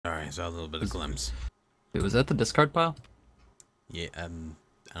saw a little bit of glimpse. Wait, was that the discard pile? Yeah, I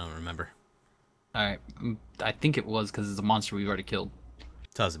don't remember. Alright, I think it was because it's a monster we've already killed.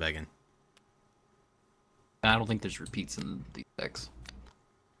 Toss it back in. I don't think there's repeats in these decks.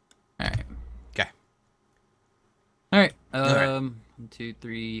 Alright. Okay. Alright, Alright. 1, 2,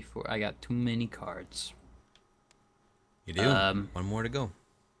 3, 4. I got too many cards. You do? One more to go.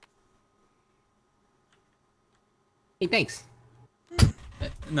 Hey, thanks.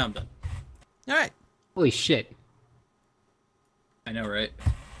 No, I'm done. Alright. Holy shit. I know, right?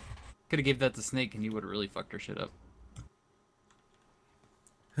 Could have gave that to Snake and you would have really fucked her shit up.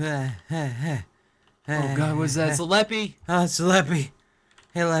 Oh god, what's that? It's a Leppy! Oh, it's a Leppy.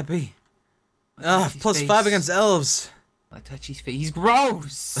 Hey, Leppy. Oh, Touchy's +5 face. against elves. I touch his face. He's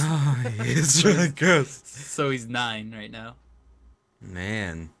gross! Oh, it's really gross. So he's 9 right now.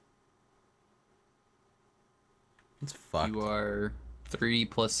 Man. It's fucked. You are 3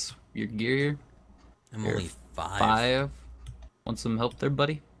 plus your gear. I'm You're only 5. 5. Want some help there,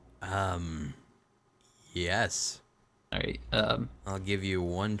 buddy? Yes. Alright, I'll give you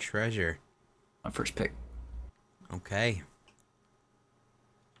 1 treasure. my first pick. Okay.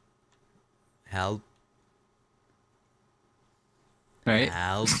 Help. Alright,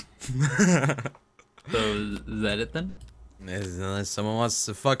 Help. so is that it then? Unless someone wants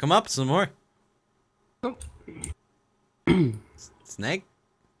to fuck him up some more. Oh. Snake?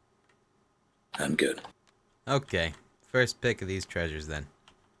 I'm good. Okay. First pick of these treasures then.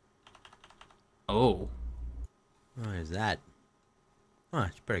 Oh. What is that? Oh,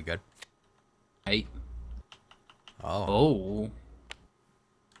 it's pretty good. Hey. Oh. Oh.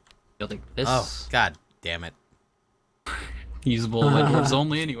 You'll take this. Oh, god damn it. Usable by dwarves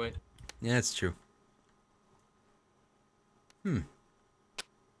only anyway. Yeah, that's true. Alright,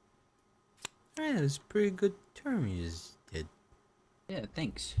 that was a pretty good term you just did. Yeah,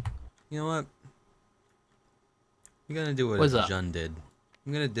 thanks. You know what? I'm gonna do what What's up? Jun did.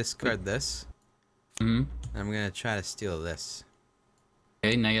 I'm gonna discard this. Mm-hmm. And I'm gonna try to steal this.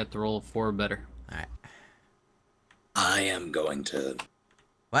 Okay, now you have to roll a 4 or better. Alright. I am going to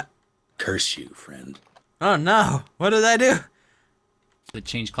What? curse you, friend. Oh no! What did I do? The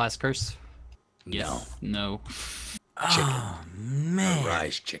change class curse? No. No. Oh man.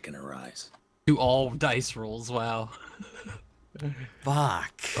 Arise, chicken, arise. Do all dice rolls, wow.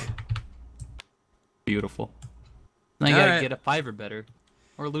 Fuck. Beautiful. Now you gotta Alright. get a 5 or better.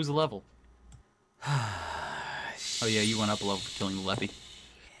 Or lose a level. Oh yeah, you went up a level for killing the Leppy.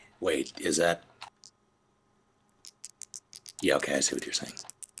 Wait, is that... Yeah, okay, I see what you're saying.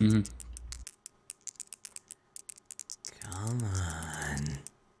 Mm-hmm. Come on.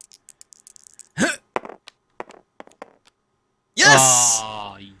 Yes!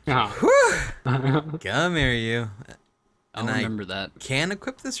 Oh, Oh. Come here, you. I'll And remember that. Can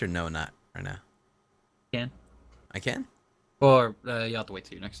equip this or no? Not right now. Can. I can. Or you have to wait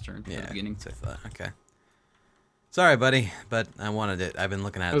till your next turn at Yeah. the beginning. That's what I thought. Okay. Sorry, buddy, but I wanted it. I've been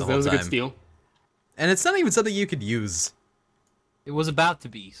looking at it the That whole was a time. good steal. And it's not even something you could use. It was about to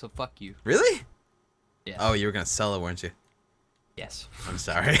be, so fuck you. Really? Yeah. Oh, you were gonna sell it, weren't you? Yes. I'm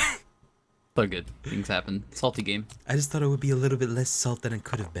sorry. So good. Things happen. Salty game. I just thought it would be a little bit less salt than it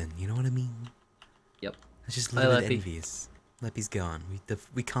could have been. You know what I mean? Yep. I was just a Bye, little bit Leppy. envious. Leppy's gone.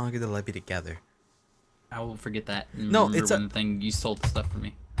 We conquered the Leppy together. I will forget that. And No, remember it's a- one thing you stole the stuff from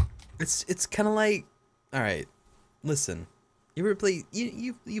me. It's kind of like, all right, listen. You ever play?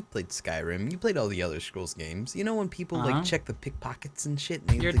 You played Skyrim. You played all the other Scrolls games. You know when people like check the pickpockets and shit, and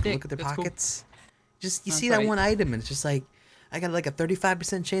they You're a like, dick. look at their That's cool. pockets. Just you That's see that right. one item, and it's just like, I got like a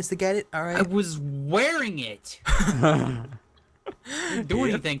 35% chance to get it. All I right. was wearing it. Didn't do Yeah.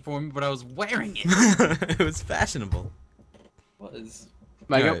 anything for me, but I was wearing it. It was fashionable. Was.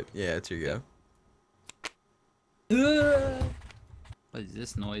 My go. Alright, yeah, it's your go. What is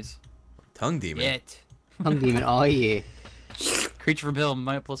this noise? Tongue demon. It. Tongue demon. Oh yeah. Creature for bill,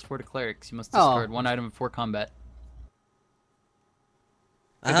 -+4 to clerics. You must Oh. discard 1 item before combat.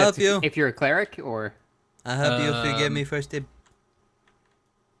 I'll But help that's you. If you're a cleric, or I'll help you if you give me first dib.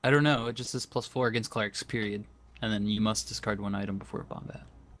 I don't know. It just says +4 against clerics, period. And then you must discard 1 item before combat.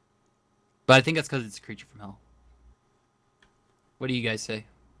 But I think that's because it's a creature from hell. What do you guys say?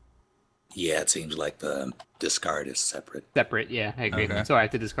 Yeah, it seems like the discard is separate. separate. Yeah, I agree. Okay. So I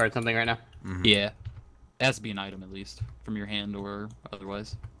have to discard something right now. Yeah. It has to be an item at least, from your hand or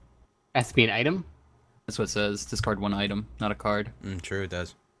otherwise. Has to be an item. That's what it says. Discard 1 item, not a card. True, it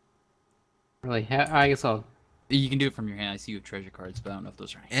does. Really? I guess I'll. You can do it from your hand. I see you have treasure cards, but I don't know if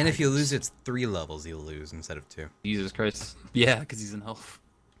those are. And if you items. lose, it's 3 levels you'll lose instead of 2. Jesus Christ. Yeah, because he's in health.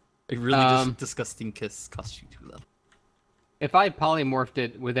 A really Um, disgusting kiss costs you 2 levels. If I polymorphed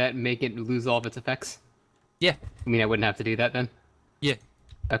it, would that make it lose all of its effects? Yeah. I mean, I wouldn't have to do that then. Yeah.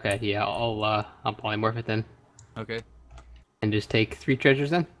 Okay, yeah, I'll polymorph it then, Okay. and just take 3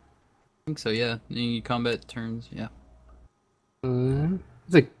 treasures then. I think so. Yeah. Any combat turns. Yeah.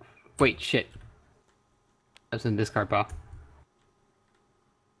 It's like, wait, shit. That's in discard pile.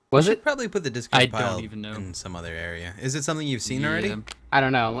 Was Should it? probably put the discard I pile don't even know. in some other area. Is it something you've seen already? Yeah. I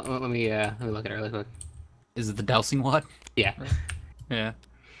don't know. Let me look at it really quick. Is it the dowsing wad? Yeah. Yeah.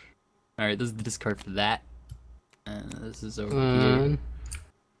 All right. This is the discard for that. And this is over here.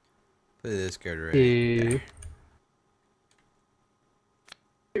 Put the discard right 2, there.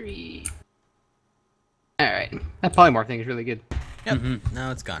 3. All right. That polymorph thing is really good. Yep. Mhm.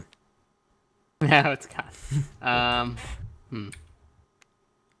 Now it's gone. Now it's gone.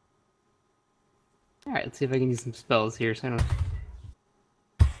 All right. Let's see if I can use some spells here. So I don't.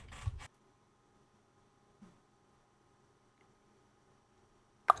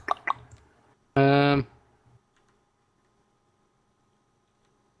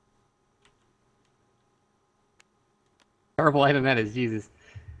 Horrible item that is, Jesus.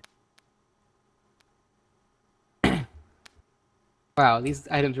 Wow, these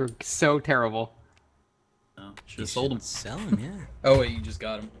items were so terrible. Oh, should You have sold them. should sell them, yeah. Oh wait, you just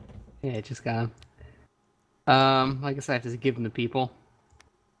got them. Yeah, I just got them. I guess I have to give them to people.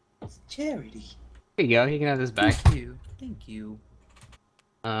 It's charity. Here you go. You can have this back. Thank you. Thank you.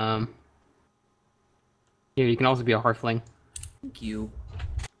 Here you can also be a halfling. Thank you.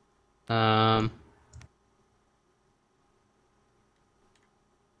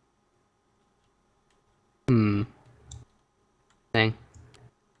 Thing.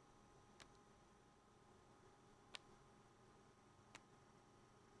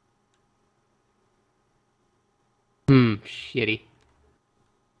 Shitty.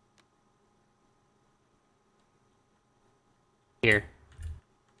 Here.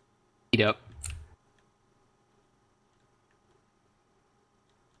 Eat up.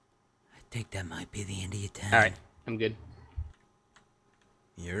 I think that might be the end of your time. Alright, I'm good.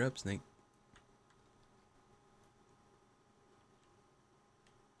 You're up, Snake.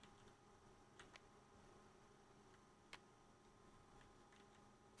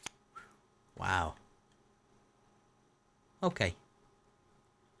 Wow. Okay.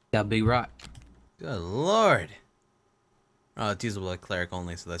 Got a big rock. Good lord. Oh, it's usable like cleric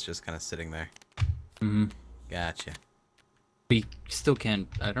only, so that's just kind of sitting there. Mm-hmm. Gotcha. But you still can.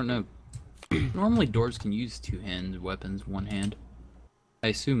 I don't know. Normally, doors can use 2-hand weapons, 1 hand. I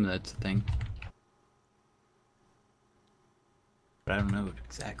assume that's a thing. But I don't know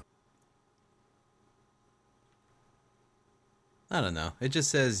exactly. I don't know. It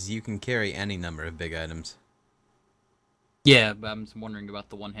just says you can carry any number of big items. Yeah, but I'm just wondering about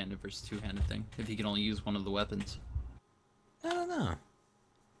the 1-handed versus 2-handed thing. If you can only use one of the weapons. I don't know.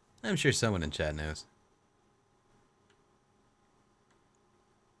 I'm sure someone in chat knows.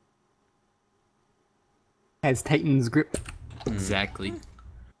 Has Titan's grip. Exactly.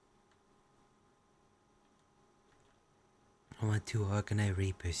 I want 2 Arcanine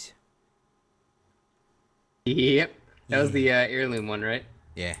Reapers. Yep. That was the heirloom one, right?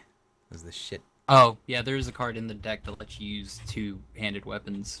 Yeah. That was the shit. Oh, yeah, there is a card in the deck that lets you use 2-handed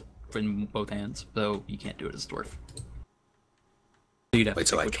weapons in both hands, though you can't do it as a dwarf. So you'd have Wait, to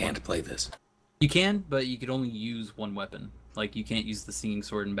so pick I which can't one. play this? You can, but you could only use 1 weapon. Like, you can't use the Singing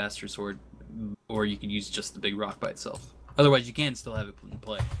Sword and Bastard Sword, or you could use just the big rock by itself. Otherwise, you can still have it in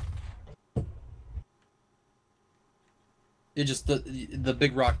play. It just, the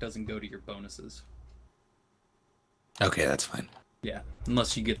big rock doesn't go to your bonuses. Okay, that's fine. Yeah,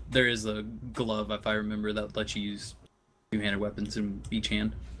 unless you get, there is a glove, if I remember, that lets you use 2-handed weapons in each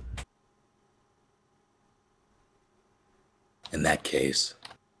hand. In that case,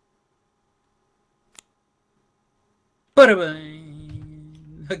 Ba-da-bang!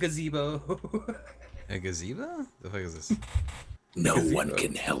 A gazebo. A gazebo? The fuck is this? no one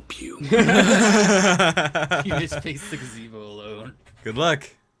can help you. You just face the gazebo alone. Good luck.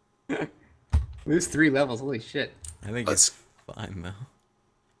 Lose 3 levels. Holy shit. I think Let's- it's fine though.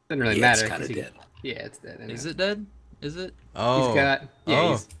 Doesn't really Yeah, matter. it's kind 'cause of he- dead. Yeah, it's dead. Anyway. Is it dead? Is it? Oh. He's got. Yeah,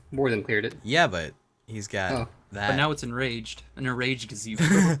 Oh. he's more than cleared it. Yeah, but he's got Oh. that. But now it's enraged. An enraged gazebo.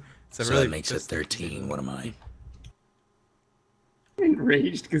 it's a So really that makes it 13. What am I?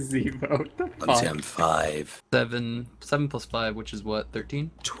 Enraged gazebo. What the 1, fuck? 10, 5, 7 plus 5, which is what,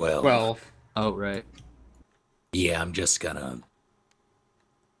 13? 12. 12. Oh, right. Yeah, I'm just gonna...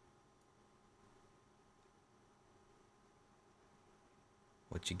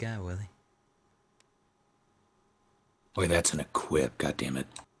 What you got, Willie? Wait, that's an equip. God damn it.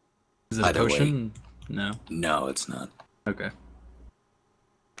 Is it a Either way. potion? No. No, it's not. Okay.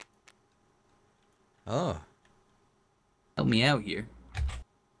 Oh. Help me out here.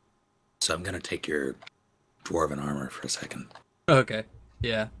 So I'm gonna take your dwarven armor for a second. Okay.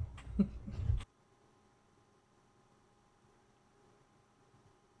 Yeah.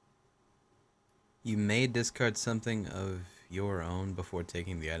 You may discard something of your own before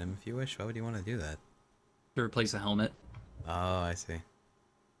taking the item if you wish. Why would you want to do that? To replace a helmet. Oh, I see.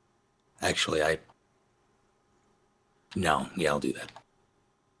 Actually, No, yeah, I'll do that.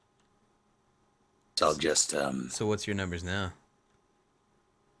 So I'll just, So what's your numbers now?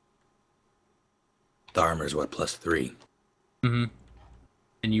 the armor's what, +3? Mm-hmm.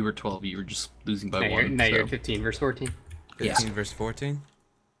 And you were 12. You were just losing by Now, 1. you're 15 versus 14. 15 versus 14?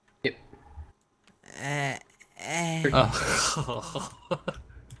 Yep. Oh.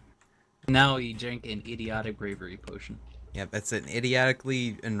 Now you drink an idiotic bravery potion. Yep, that's an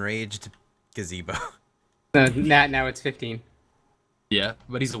idiotically enraged gazebo. No, now it's 15. Yeah,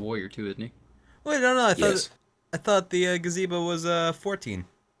 but he's a warrior too, isn't he? Wait, no, Yes. I thought the gazebo was 14.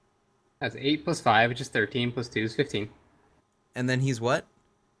 That's 8 plus 5, which is 13, plus 2 is 15. And then he's what?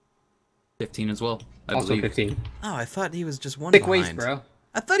 15 as well, I Also believe. 15. Oh, I thought he was just one Thick behind. waist, bro.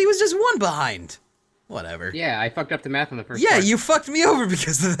 I thought he was just one behind. Whatever. Yeah, I fucked up the math on the first Yeah, part. you fucked me over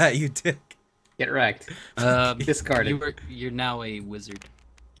because of that, you dick. Get wrecked. Um, Discarded. you're now a wizard.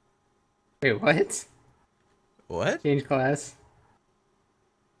 Wait, what? What? Change class.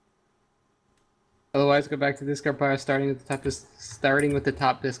 Otherwise, go back to discard pile, starting with the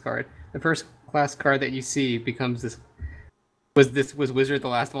top discard. The first class card that you see becomes this. Was wizard the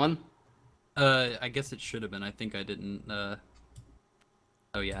last one? I guess it should have been. I think I didn't.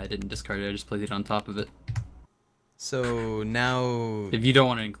 Oh yeah, I didn't discard it. I just placed it on top of it. So now, If you don't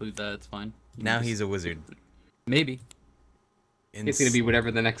want to include that, it's fine. You now can he's just- a wizard. maybe. It's gonna be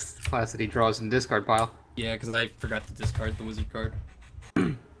whatever the next class that he draws in the discard pile. Yeah, because I forgot to discard the wizard card.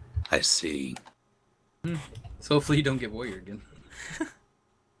 I see. So hopefully you don't get warrior again.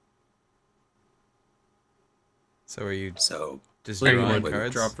 So are you So, just So you drawing would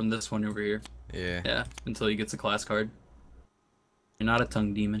cards? draw from this one over here. Yeah. Yeah, until he gets a class card. You're not a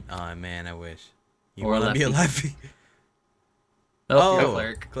tongue demon. Oh man, I wish. You Or want to be a lefty. lefty? Oh, you're a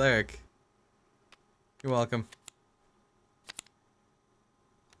cleric. Cleric. You're welcome.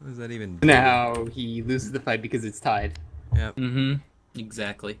 What does that even do? Now he loses the fight because it's tied. Yep. Mm-hmm.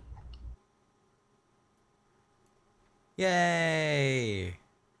 Exactly. Yay!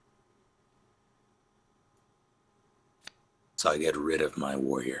 so I get rid of my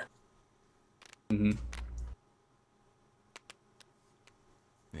warrior. Mm-hmm.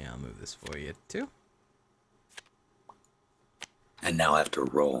 Yeah, I'll move this for you too. And now I have to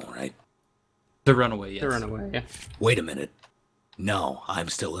roll, right? The runaway, yes. To run away, yeah. Wait a minute. No, I'm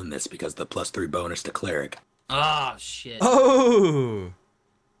still in this because the +3 bonus to cleric. Ah, shit. Oh!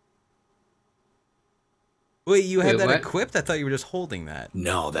 Wait, you had Wait, that what? equipped? I thought you were just holding that.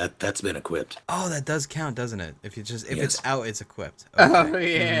 No, that's been equipped. Oh, that does count, doesn't it? If it's Yes. out, it's equipped. Oh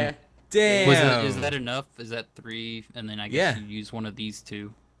Okay. yeah. Damn. Is that enough? Is that 3? And then I guess you use one of these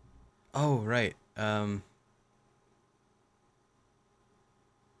 2. Oh, right.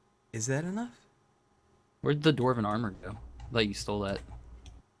 Is that enough? Where'd the dwarven armor go? I thought you stole that.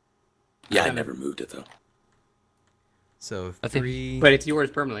 Yeah, I never moved it though. So I think- 3, But it's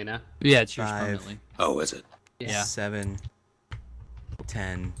yours permanently now. Yeah, it's yours 5. permanently. Oh, is it? Yeah. 7,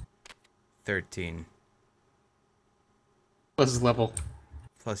 10, 13. Plus his level,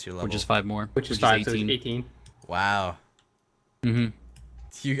 Plus your level. Which is 5 more. which is 5, so it's 18. Wow. Mm-hmm.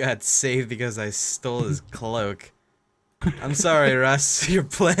 You got saved because I stole his cloak. I'm sorry, Russ. Your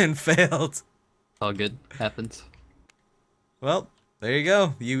plan failed. All good. Happens. Well, there you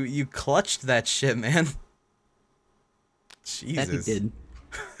go. You clutched that shit, man. Jesus. That he did.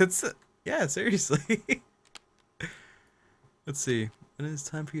 It's yeah, seriously. Let's see. When it is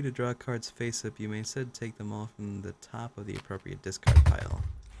time for you to draw cards face up, you may instead take them all from the top of the appropriate discard pile.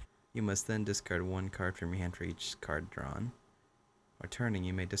 You must then discard 1 card from your hand for each card drawn. Or turning,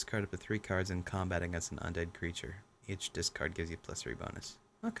 you may discard up to 3 cards in combat against an undead creature. Each discard gives you +3 bonus.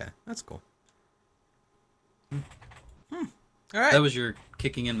 Okay, that's cool. Alright. That was your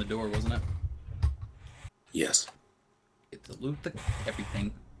kicking in the door, wasn't it? Yes. Get to loot the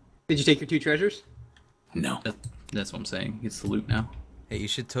everything. Did you take your 2 treasures? No. That's what I'm saying. It's the loot now. Hey, you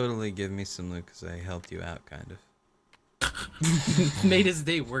should totally give me some loot because I helped you out, kind of. Made his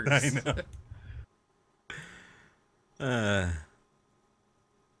day worse. I know.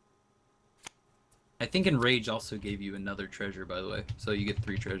 I think Enrage also gave you another treasure, by the way. So you get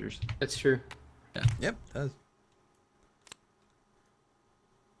 3 treasures. That's true. Yep, does.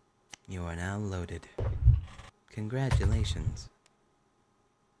 You are now loaded. Congratulations.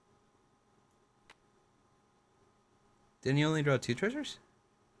 Didn't you only draw 2 treasures?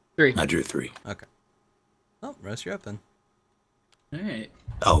 3. I drew 3. Okay. Oh, Russ, you're up then. Alright.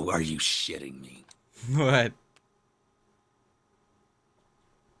 Oh, are you shitting me? What?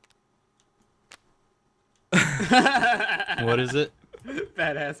 What is it?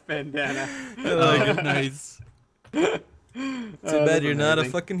 Badass bandana. Oh, nice. Too bad you're not a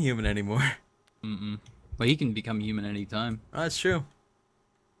fucking human anymore. Mm-mm. Well, he can become human anytime. Oh, that's true.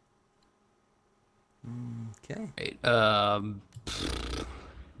 Okay. Right.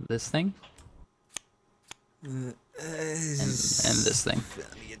 This thing And and this thing.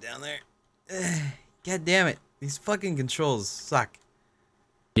 Let me get down there. God damn it. These fucking controls suck.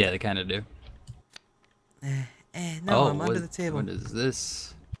 Yeah, they kind of do. No, I'm under the table. What is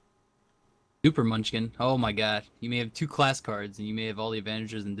this? Super Munchkin. Oh my god. You may have 2 class cards, and you may have all the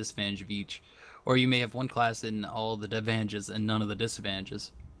advantages and disadvantages of each. Or you may have 1 class and all the advantages and none of the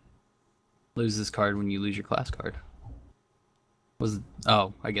disadvantages. Lose this card when you lose your class card.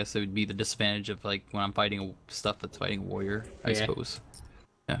 Oh, I guess it would be the disadvantage of like when I'm fighting stuff that's fighting a warrior, I suppose.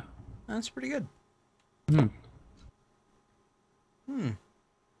 Yeah. That's pretty good.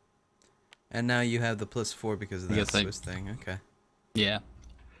 And now you have the +4 because of that Swiss thing. Okay. Yeah.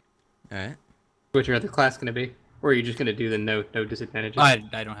 Alright. Which other class gonna be? Or are you just gonna do the no disadvantages?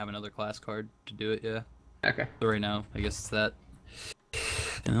 I don't have another class card to do it, yeah. Okay. So right now, I guess it's that.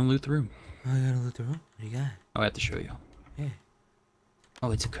 And then loot the room. Oh, you gotta loot the room? What do you got? Oh, I have to show you. Yeah.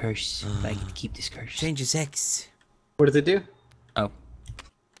 Oh, it's a curse. But I get to keep this curse. Change your sex. What does it do? Oh.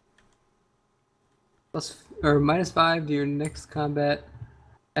 -5 to your next combat.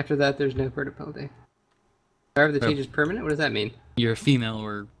 After that, there's no further penalty. However, the change is permanent. What does that mean? You're a female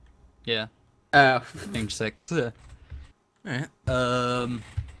or... Yeah. Change sex. Yeah. Alright.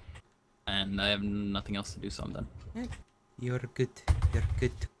 And I have nothing else to do, so I'm done. You're good. You're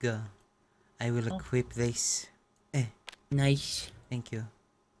good to go. I will equip this. Nice. Thank you.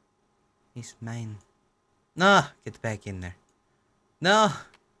 It's mine. No! Get back in there. No!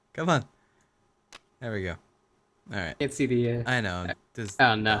 Come on. There we go. Alright. Can't see the. I know. This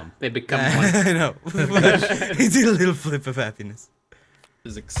Oh no, dumb. they become one. I know. He did a little flip of happiness.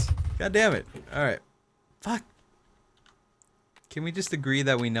 Physics. God damn it. Alright. Fuck. Can we just agree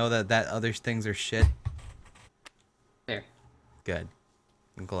that we know that other things are shit? There. Good.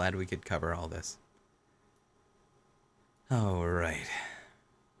 I'm glad we could cover all this. Alright.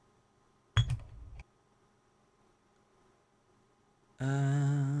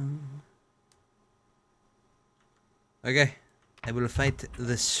 Okay. I will fight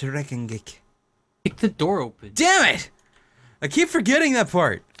the Schreckengek. Kick the door open. Damn it! I keep forgetting that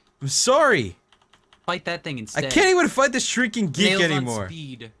part. I'm sorry. Fight that thing instead. I can't even fight the Shrieking Geek Nails anymore. On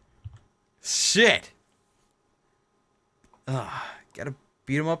speed. Shit. Ugh. Gotta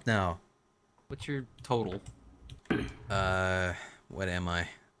beat him up now. What's your total? What am I?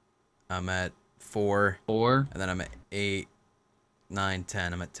 I'm at 4. 4. And then I'm at 8, 9,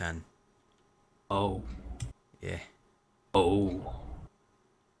 10. I'm at 10. Oh. Yeah. Oh.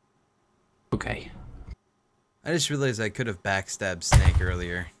 Okay. I just realized I could have backstabbed Snake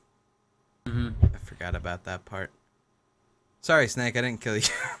earlier. Mm-hmm. I forgot about that part. Sorry, Snake, I didn't kill you.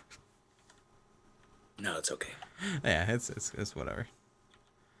 No, it's okay. Yeah, it's whatever.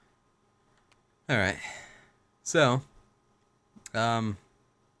 Alright. So, I'm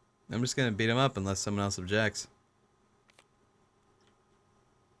just gonna beat him up unless someone else objects.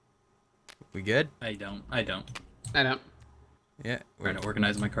 We good? I don't. I don't. Yeah. I'm trying to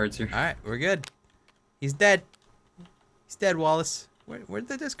organize my cards here. Alright, we're good. He's dead. He's dead, Wallace. Where'd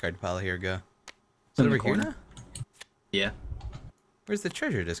the discard pile here go? Is it In the over here corner. now? Yeah. Where's the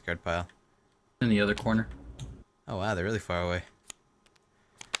treasure discard pile? In the other corner. Oh wow, they're really far away.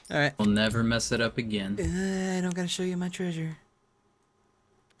 Alright. We'll never mess it up again. I don't gotta show you my treasure.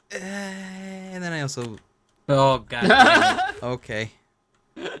 And then I also... Oh, god damn it. Okay.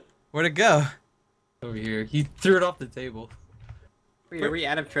 Where'd it go? Over here. He threw it off the table. Wait, are we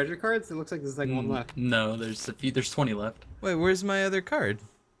out of treasure cards? It looks like there's like one left. No, there's a few, there's 20 left. Wait, where's my other card?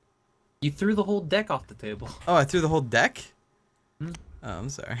 You threw the whole deck off the table. Oh, I threw the whole deck? Hmm. Oh, I'm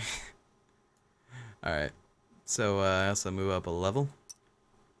sorry. Alright. So, I also move up a level.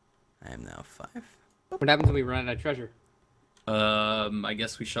 I am now 5. What happens when we run out of treasure? I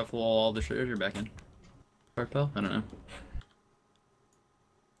guess we shuffle all the treasure back in. Carpel? I don't know.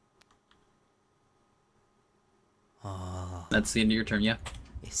 Oh. That's the end of your turn, yeah?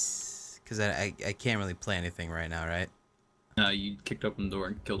 Yes. Because I can't really play anything right now, right? No, you kicked open the door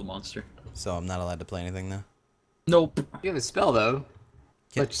and killed a monster. So I'm not allowed to play anything now? Nope. You have a spell though.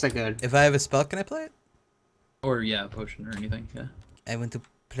 Can- Just like a. If I have a spell, can I play it? Or yeah, a potion or anything. Yeah. I want to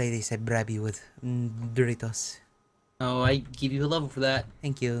play this at Brabby with Doritos. Oh, I give you a level for that.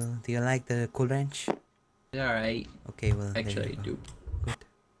 Thank you. Do you like the Cool Ranch? Yeah, all right. Okay, well, there Actually, you I go. do. Good.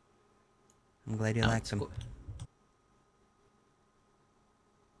 I'm glad you No, like it's them. cool.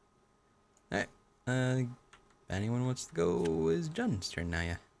 Alright. Anyone wants to go? Is John's turn now,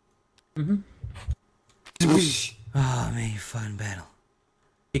 yeah? Mhm. Oh, man, fun battle.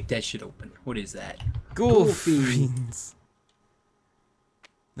 Kick that shit open. What is that? Go Cool fiends.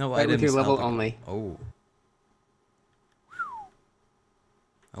 No Fight with items. your level alloc- only. Oh.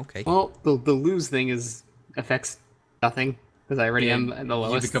 Okay. Well, the lose thing affects nothing because I already am at the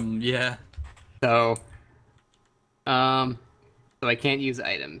lowest. You become So I can't use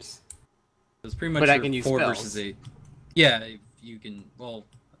items. It's pretty much But I your can use 4 spells. versus 8. Yeah, if you can. Well,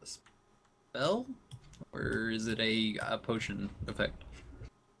 a spell, or is it a potion effect?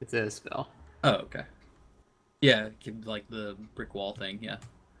 It's a spell. Oh, okay. Yeah, like the brick wall thing. Yeah.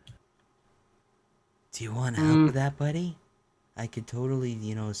 Do you want to help with that, buddy? I could totally,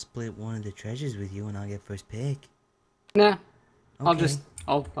 split one of the treasures with you and I'll get first pick. Nah, Okay.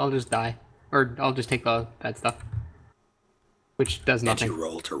 I'll just die, or I'll just take the bad stuff, which does Can't nothing. you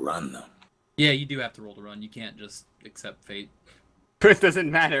roll to run though? Yeah, you do have to roll to run. You can't just accept fate. But it doesn't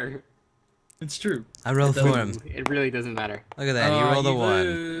matter. It's true. I roll It for doesn't- him. It really doesn't matter. Look at that. He rolled a 1.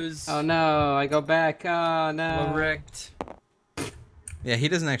 Lose. Oh no, I go back. Oh no. Correct. Yeah, he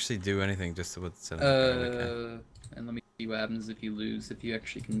doesn't actually do anything just to what's set up. Okay. And let me see what happens if you lose. If you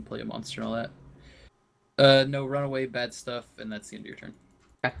actually can play a monster and all that. No, run away, bad stuff, and that's the end of your turn.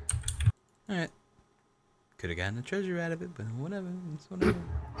 Okay. Alright. Could have gotten a treasure out of it, but whatever. It's whatever.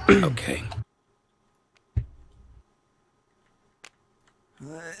 Okay.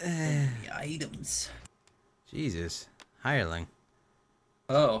 The items. Jesus. Hireling.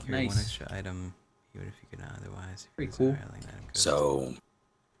 Oh, Here, nice. one extra item, even if you could not otherwise. Pretty Here's a cool. hireling item cost. So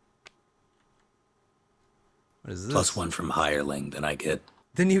What is this? +1 from hireling, then I get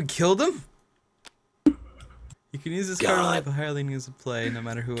Then you killed him? You can use this card only God. if a hireling is a play, no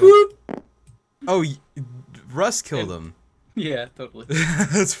matter who else. Oh, Russ killed him. Yeah, totally.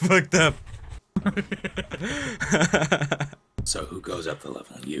 That's fucked up. so who goes up the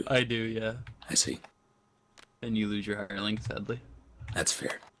level? You. I do, yeah. I see. And you lose your hireling, sadly. That's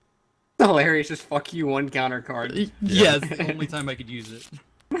fair. Hilarious, just fuck you one counter card. Yeah, it's the only time I could use it.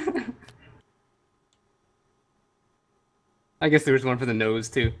 I guess there was one for the nose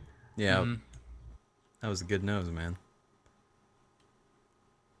too. Yeah, Mhm. that was a good nose, man.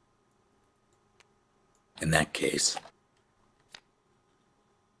 In that case,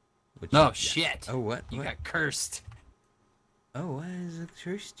 Which Oh, you- shit. Oh, what? You What? got cursed. Oh, what does the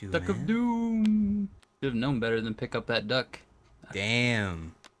curse do, Duck of man? Doom. Should have known better than pick up that duck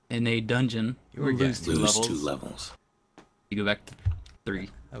Damn. in a dungeon. You were lose getting- two lose levels. 2 levels. You go back to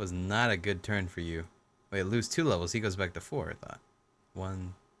 3. That was not a good turn for you. Wait, lose 2 levels. He goes back to 4, I thought.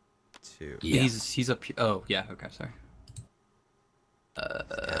 1, 2. Yeah. He's up here. Oh, yeah, okay, sorry.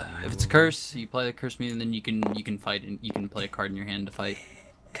 If it's a curse, you play the curse meter, and then you can fight, and you can play a card in your hand to fight.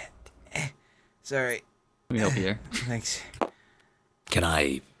 Sorry. Let me help you there. Thanks. Can I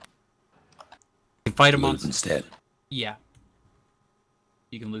You can fight a loot monster. instead? Yeah.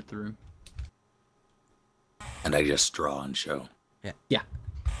 You can loot the room. And I just draw and show. Yeah.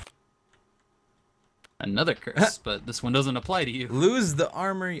 Another curse, but this one doesn't apply to you. Lose the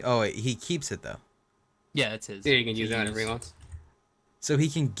armor. Oh, wait, he keeps it, though. Yeah, it's his. Yeah, you can to use that whenever he wants. So he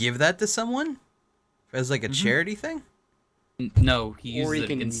can give that to someone? As like a charity thing? No, he Or uses he it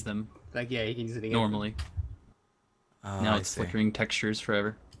can- against them Like, yeah, you can use it again. normally. Oh, Now I it's see. flickering textures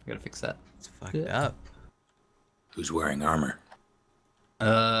forever. I gotta fix that. It's fucked up. Who's wearing armor?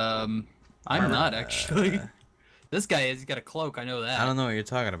 I'm not actually. This guy is. He's got a cloak. I know that. I don't know what you're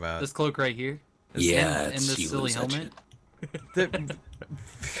talking about. This cloak right here. Yeah, and it's this you silly lose that helmet. shit. The-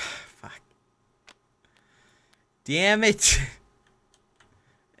 Fuck. Damn it.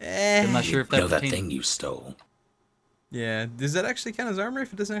 I'm not sure if You that know that pertains- thing you stole? Yeah, does that actually count as armor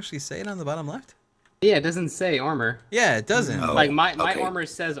if it doesn't actually say it on the bottom left? Yeah, it doesn't say armor. Yeah, it doesn't. Oh, Like my okay. armor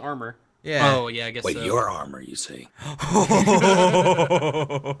says armor. Yeah. Oh yeah, I guess Wait, so. your armor, you see?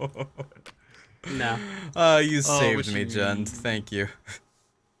 No. Oh, you Oh, saved wishing me, John. ring. Thank you.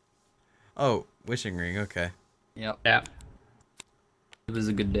 Oh, wishing ring. Okay, Yep. Yeah. It was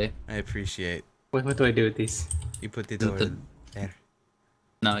a good day. I appreciate. What do I do with these? You put the Is it door the- there.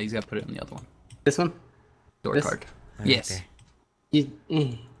 No, he's got to put it in the other one. This one? Door This? card. Right Yes. there. You,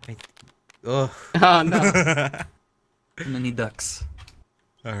 Right. Oh. Oh no. And then he ducks.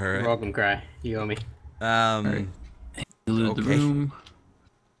 All You're right. welcome, Cry. You owe me. Alright. You loot the Okay. room.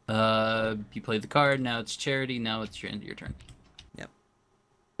 You play the card. Now it's charity. Now it's your end of your turn. Yep.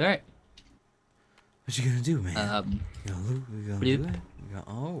 All right. What you gonna do, man? You gonna loot? You gonna do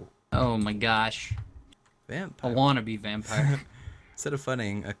it? Oh my gosh. Vampire. A wannabe vampire. Instead of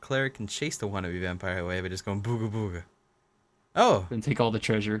fighting, a cleric can chase the wannabe vampire away by just going booga booga. Oh, Then take all the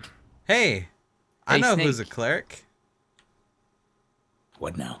treasure. hey! I Hey, know Snake. who's a cleric.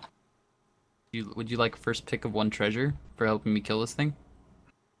 What now? Would you like a first pick of one treasure for helping me kill this thing?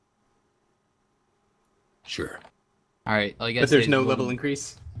 Sure. All right. All you gotta But say there's is no booga- level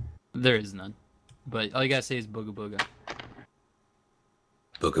increase. There is none. But all you gotta say is booga booga.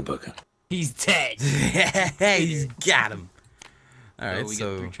 Booga booga. He's dead. He's got him. All right, we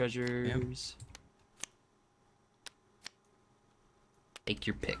so got 3 treasures. Take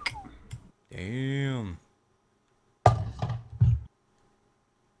your pick. damn.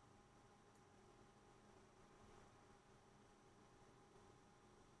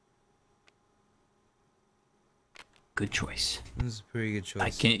 Good choice. This is a pretty good choice. I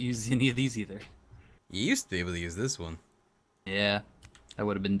can't use any of these either. You used to be able to use this one. Yeah, that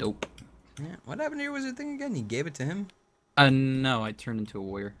would have been dope. Yeah. What happened to your wizard thing again? You gave it to him? No, I turned into a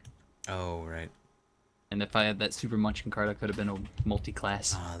warrior. Oh, right. And if I had that super munchkin card, I could have been a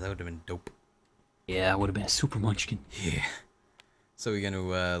multi-class. Ah, that would have been dope. Yeah, I would have been a super munchkin. Yeah. So we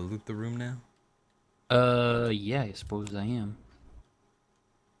gonna loot the room now? Yeah, I suppose I am.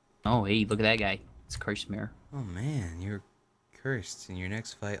 Oh, hey, look at that guy. It's Cursed Mirror. Oh man, you're cursed. In your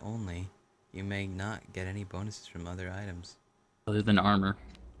next fight only, you may not get any bonuses from other items. Other than armor.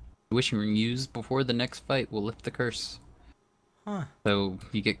 The wishing ring used before the next fight will lift the curse. Huh. So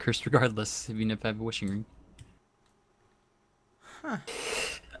you get cursed regardless, even if I have a wishing ring. Huh.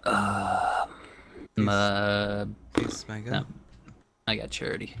 Please, my go. No. I got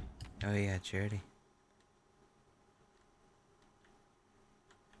charity. Oh yeah, charity.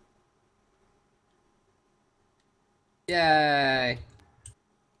 Yay!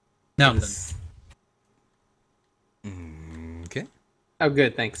 No, I'm done. Yes. Okay. Oh,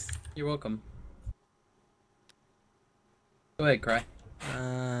 good. Thanks. You're welcome. Go ahead, Cry.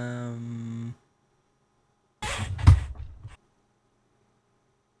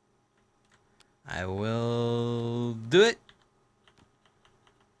 I will do it.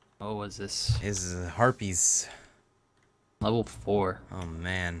 What was this? Is harpies. Level 4. Oh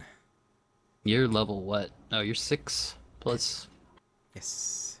man. You're level what? Oh, you're 6 plus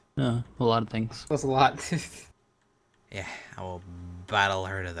Yes. a lot of things. That's a lot. Yeah, I will battle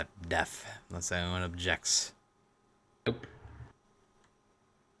her to the death unless anyone objects. Nope.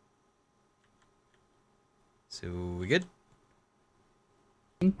 So we good?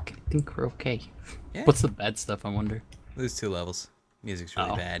 I think we're okay. Yeah. What's the bad stuff, I wonder? Lose 2 levels. Music's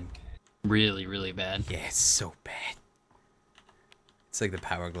really Oh. bad. Really, really bad. Yeah, it's so bad. It's like the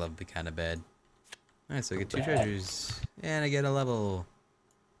power glove be kind of bad. Alright, so I get 2 treasures. And I get a level.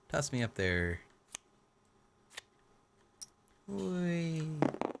 Toss me up there. Whee.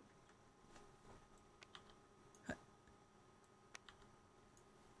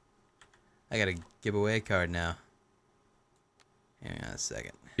 I gotta give away a card now. Hang on a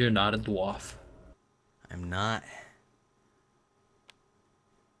second. You're not a dwarf. I'm not.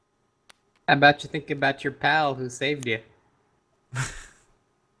 How about you think about your pal who saved you?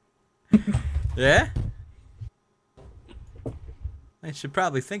 Yeah? I should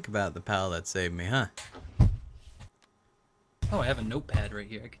probably think about the pal that saved me, huh? Oh, I have a notepad right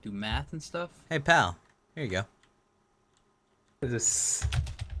here. I could do math and stuff. Hey, pal. Here you go. Is this?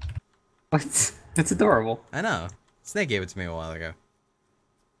 What? It's adorable. I know. Snake gave it to me a while ago.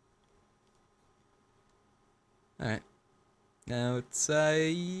 Alright. Now it's,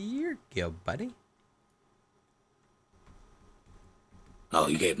 your go, buddy. Oh,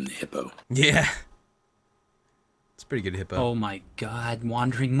 you gave him the hippo. Yeah. It's a pretty good hippo. Oh my god,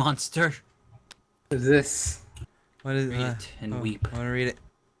 wandering monster. Is this? What is Read it and weep. I want to read it.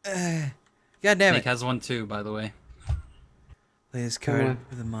 God damn Nick it. has one too, by the way. Play this Come card on.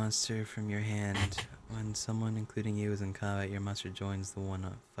 with a monster from your hand. When someone, including you, is in combat, your monster joins the one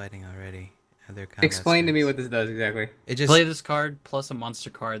fighting already. Other combat Explain to me strikes. what this does exactly. It just Play this card plus a monster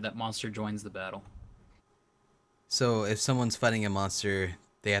card. That monster joins the battle. so if someone's fighting a monster,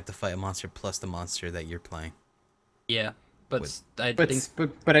 they have to fight a monster plus the monster that you're playing. Yeah, but With- I But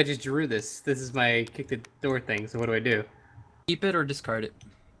think but I just drew this. This is my kick the door thing. So what do I do? keep it or discard it.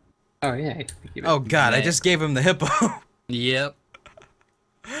 Oh yeah. I keep it. Oh god, I Yeah. just gave him the hippo. Yep.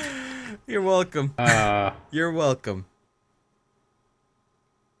 You're welcome. You're welcome.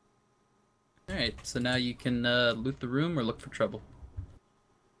 Alright, so now you can loot the room or look for trouble.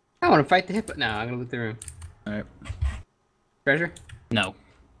 I want to fight the hippo now. I'm gonna loot the room. Alright. Treasure? No.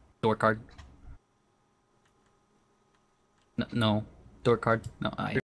 Door card. No, door card. No, I.